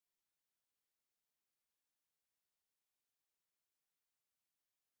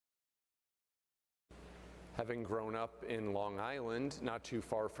Having grown up in Long Island, not too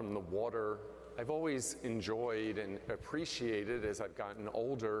far from the water, I've always enjoyed and appreciated, as I've gotten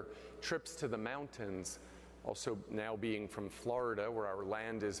older, trips to the mountains. Also, now being from Florida, where our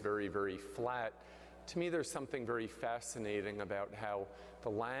land is very, very flat, to me there's something very fascinating about how the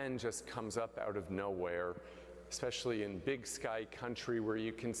land just comes up out of nowhere, especially in big sky country where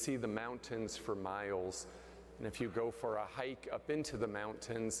you can see the mountains for miles. And if you go for a hike up into the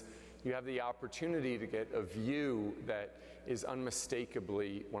mountains, you have the opportunity to get a view that is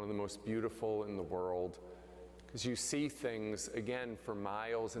unmistakably one of the most beautiful in the world. Because you see things, again, for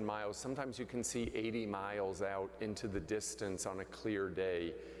miles and miles. Sometimes you can see 80 miles out into the distance on a clear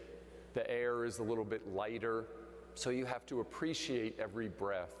day. The air is a little bit lighter, so you have to appreciate every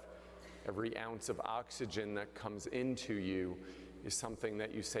breath. Every ounce of oxygen that comes into you is something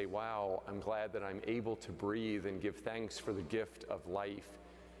that you say, wow, I'm glad that I'm able to breathe and give thanks for the gift of life.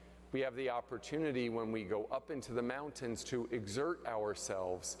 We have the opportunity when we go up into the mountains to exert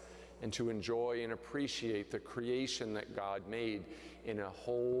ourselves and to enjoy and appreciate the creation that God made in a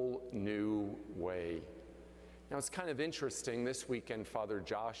whole new way. Now it's kind of interesting, this weekend Father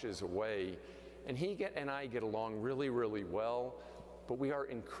Josh is away, and he and I get along really, really well, but we are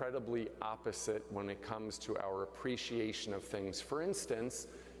incredibly opposite when it comes to our appreciation of things. For instance,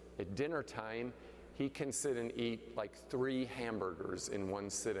 at dinner time, he can sit and eat like 3 hamburgers in one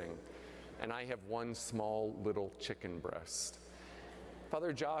sitting, and I have one small little chicken breast.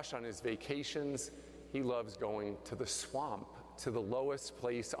 Father Josh, on his vacations, he loves going to the swamp, to the lowest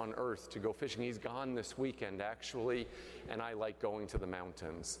place on earth to go fishing. He's gone this weekend, actually, and I like going to the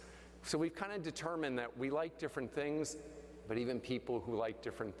mountains. So we've kind of determined that we like different things, but even people who like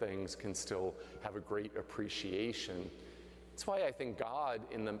different things can still have a great appreciation. That's why I think God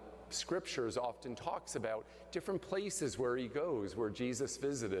in the scriptures often talks about different places where he goes, where Jesus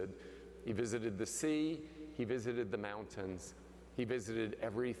visited. He visited the sea, he visited the mountains, he visited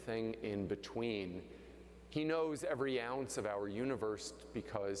everything in between. He knows every ounce of our universe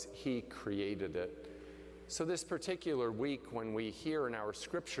because he created it. So this particular week, when we hear in our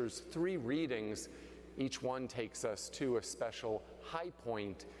scriptures 3 readings, each one takes us to a special high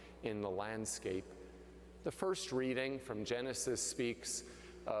point in the landscape. The first reading from Genesis speaks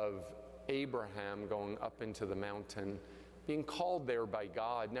of Abraham going up into the mountain, being called there by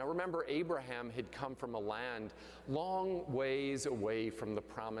God. Now remember, Abraham had come from a land long ways away from the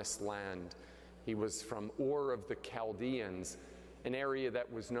promised land. He was from Ur of the Chaldeans, an area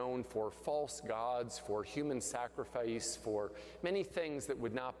that was known for false gods, for human sacrifice, for many things that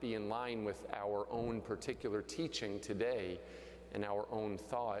would not be in line with our own particular teaching today and our own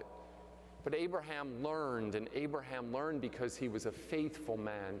thought. But Abraham learned, and Abraham learned because he was a faithful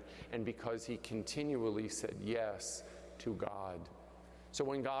man and because he continually said yes to God. So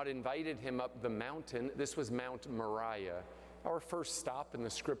when God invited him up the mountain, this was Mount Moriah, our first stop in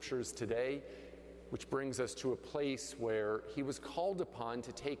the scriptures today, which brings us to a place where he was called upon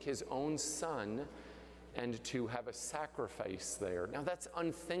to take his own son and to have a sacrifice there. Now that's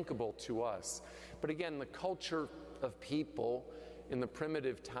unthinkable to us. But again, the culture of people in the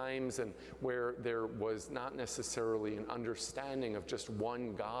primitive times, and where there was not necessarily an understanding of just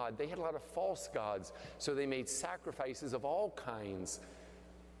one God, they had a lot of false gods, so they made sacrifices of all kinds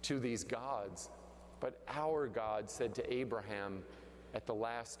to these gods. But our God said to Abraham at the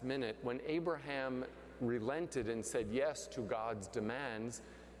last minute, when Abraham relented and said yes to God's demands,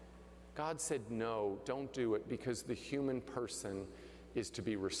 God said, no, don't do it, because the human person is to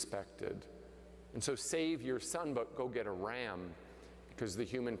be respected. And so save your son, but go get a ram. Because the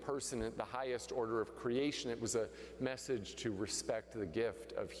human person at the highest order of creation, it was a message to respect the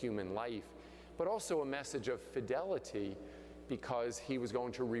gift of human life, but also a message of fidelity, because he was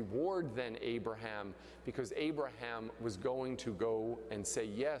going to reward then Abraham, because Abraham was going to go and say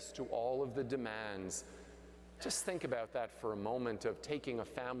yes to all of the demands. Just think about that for a moment, of taking a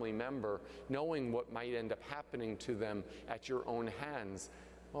family member, knowing what might end up happening to them at your own hands.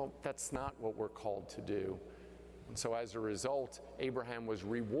 Well, that's not what we're called to do. And so as a result, Abraham was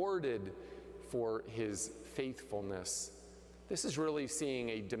rewarded for his faithfulness. This is really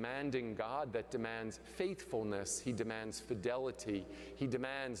seeing a demanding God that demands faithfulness. He demands fidelity. He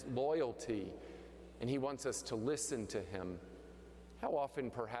demands loyalty. And he wants us to listen to him. How often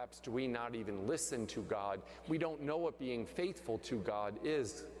perhaps do we not even listen to God? We don't know what being faithful to God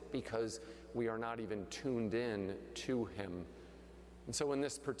is because we are not even tuned in to him. And so in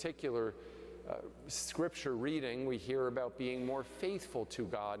this particular scripture reading, we hear about being more faithful to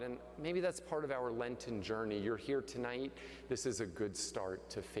God, and maybe that's part of our Lenten journey. You're here tonight. This is a good start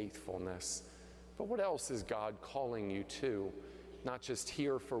to faithfulness. But what else is God calling you to? Not just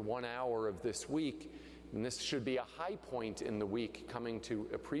here for 1 hour of this week, And this should be a high point in the week, coming to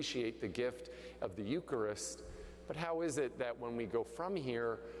appreciate the gift of the Eucharist. But how is it that when we go from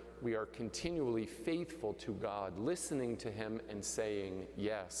here, we are continually faithful to God, listening to Him and saying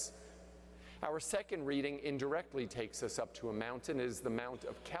yes? Our second reading indirectly takes us up to a mountain. It is the Mount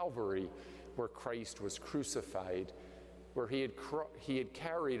of Calvary, where Christ was crucified, where he had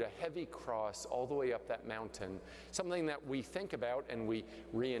carried a heavy cross all the way up that mountain, something that we think about and we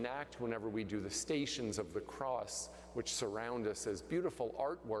reenact whenever we do the stations of the cross, which surround us as beautiful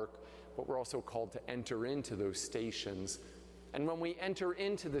artwork, but we're also called to enter into those stations. And when we enter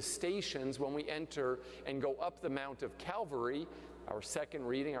into the stations, when we enter and go up the Mount of Calvary, our second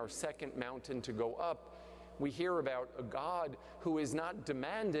reading, our second mountain to go up, we hear about a God who is not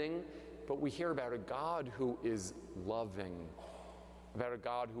demanding, but we hear about a God who is loving, about a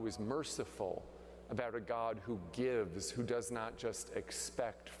God who is merciful, about a God who gives, who does not just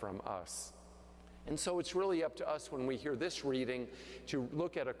expect from us. And so it's really up to us when we hear this reading to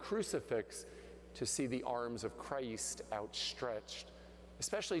look at a crucifix to see the arms of Christ outstretched,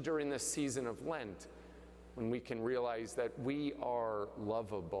 especially during this season of Lent, when we can realize that we are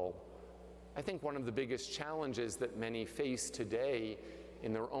lovable. I think one of the biggest challenges that many face today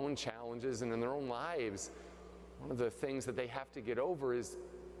in their own challenges and in their own lives, one of the things that they have to get over is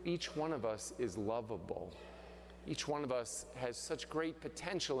each one of us is lovable. Each one of us has such great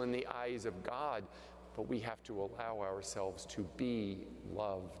potential in the eyes of God, but we have to allow ourselves to be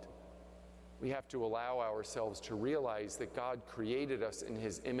loved. We have to allow ourselves to realize that God created us in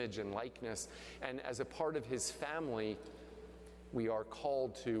His image and likeness, and as a part of His family, we are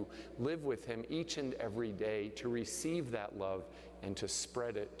called to live with Him each and every day, to receive that love and to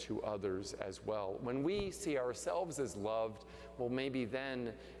spread it to others as well. When we see ourselves as loved, well, maybe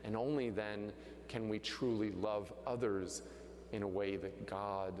then and only then can we truly love others in a way that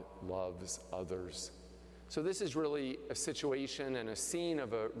God loves others. So this is really a situation and a scene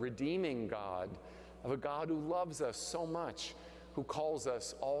of a redeeming God, of a God who loves us so much, who calls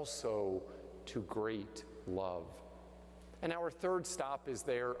us also to great love. And our third stop is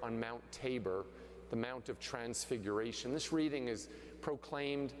there on Mount Tabor, the Mount of Transfiguration. This reading is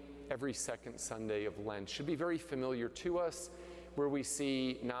proclaimed every second Sunday of Lent. Should be very familiar to us, where we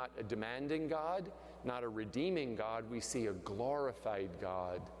see not a demanding God, not a redeeming God, we see a glorified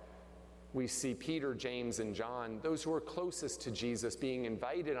God. We see Peter, James, and John, those who are closest to Jesus, being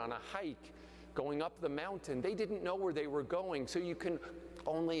invited on a hike, going up the mountain. They didn't know where they were going, so you can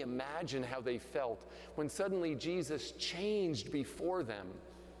only imagine how they felt when suddenly Jesus changed before them.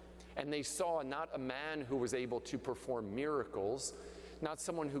 And they saw not a man who was able to perform miracles, not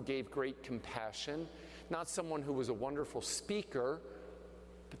someone who gave great compassion, not someone who was a wonderful speaker,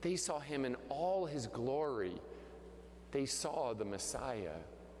 but they saw Him in all His glory. They saw the Messiah.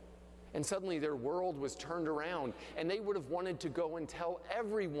 And suddenly their world was turned around, and they would have wanted to go and tell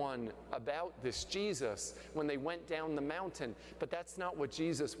everyone about this Jesus when they went down the mountain. But that's not what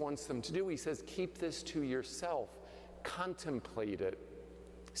Jesus wants them to do. He says, keep this to yourself, contemplate it,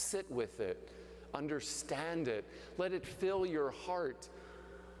 sit with it, understand it, let it fill your heart,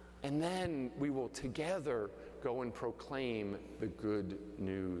 and then we will together go and proclaim the good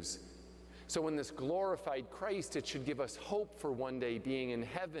news. So in this glorified Christ, it should give us hope for one day being in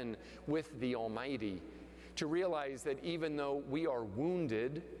heaven with the Almighty, to realize that even though we are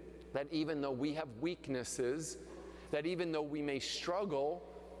wounded, that even though we have weaknesses, that even though we may struggle,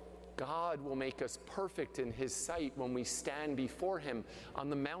 God will make us perfect in His sight when we stand before Him on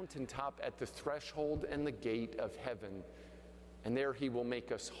the mountaintop at the threshold and the gate of heaven. And there He will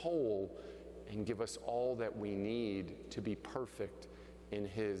make us whole and give us all that we need to be perfect in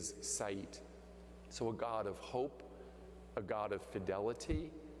His sight. So a God of hope, a God of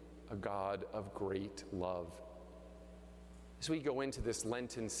fidelity, a God of great love. As we go into this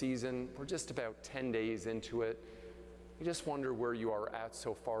Lenten season, we're just about 10 days into it. I just wonder where you are at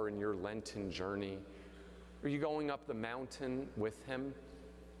so far in your Lenten journey. Are you going up the mountain with Him?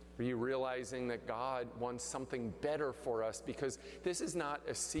 Are you realizing that God wants something better for us? Because this is not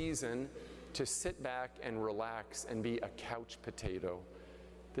a season to sit back and relax and be a couch potato.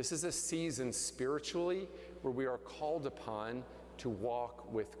 This is a season spiritually where we are called upon to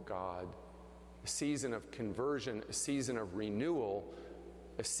walk with God. A season of conversion, a season of renewal,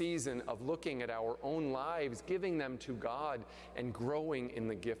 a season of looking at our own lives, giving them to God, and growing in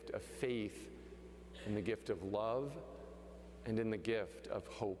the gift of faith, in the gift of love, and in the gift of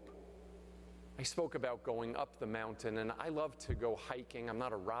hope. I spoke about going up the mountain, and I love to go hiking. I'm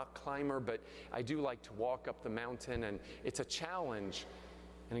not a rock climber, but I do like to walk up the mountain, and it's a challenge.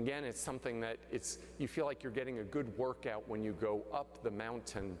 And again, it's something that you feel like you're getting a good workout when you go up the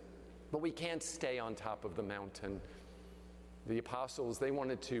mountain. But we can't stay on top of the mountain. The apostles, they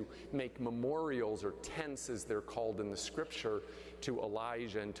wanted to make memorials, or tents as they're called in the scripture, to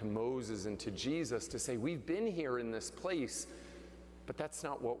Elijah and to Moses and to Jesus, to say, we've been here in this place, but that's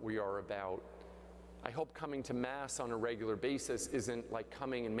not what we are about. I hope coming to Mass on a regular basis isn't like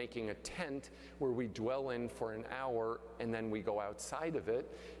coming and making a tent where we dwell in for an hour and then we go outside of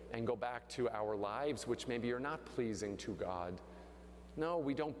it and go back to our lives, which maybe are not pleasing to God. No,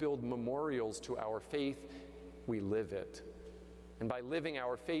 we don't build memorials to our faith, we live it. And by living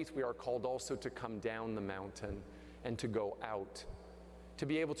our faith, we are called also to come down the mountain and to go out, to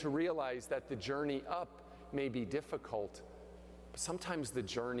be able to realize that the journey up may be difficult, but sometimes the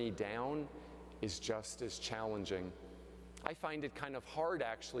journey down is just as challenging. I find it kind of hard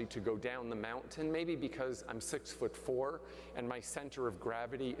actually to go down the mountain, maybe because I'm 6'4" and my center of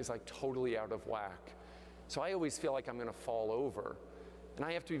gravity is like totally out of whack. So I always feel like I'm gonna fall over. And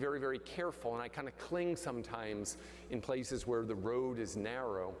I have to be very, very careful, and I kind of cling sometimes in places where the road is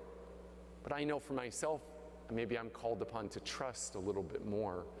narrow. But I know for myself, maybe I'm called upon to trust a little bit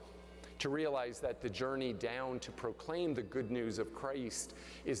more, to realize that the journey down to proclaim the good news of Christ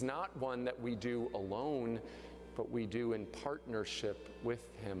is not one that we do alone, but we do in partnership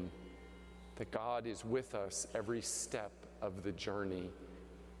with Him, that God is with us every step of the journey.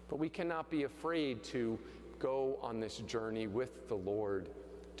 But we cannot be afraid to go on this journey with the Lord,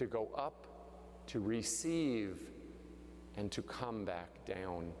 to go up, to receive, and to come back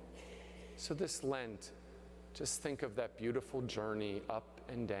down. So this Lent, just think of that beautiful journey up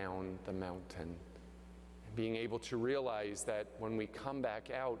and down the mountain, and being able to realize that when we come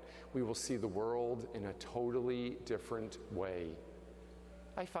back out, we will see the world in a totally different way.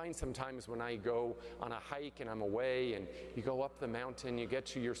 I find sometimes when I go on a hike and I'm away and you go up the mountain, you get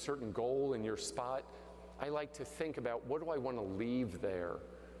to your certain goal and your spot, I like to think about, what do I want to leave there?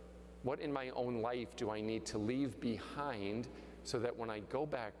 What in my own life do I need to leave behind so that when I go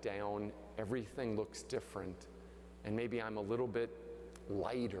back down, everything looks different, and maybe I'm a little bit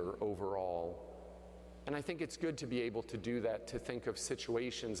lighter overall. And I think it's good to be able to do that, to think of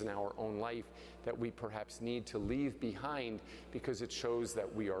situations in our own life that we perhaps need to leave behind, because it shows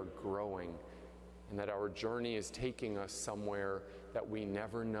that we are growing and that our journey is taking us somewhere that we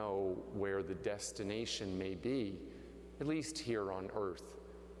never know where the destination may be, at least here on earth,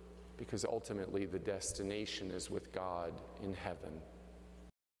 because ultimately the destination is with God in heaven.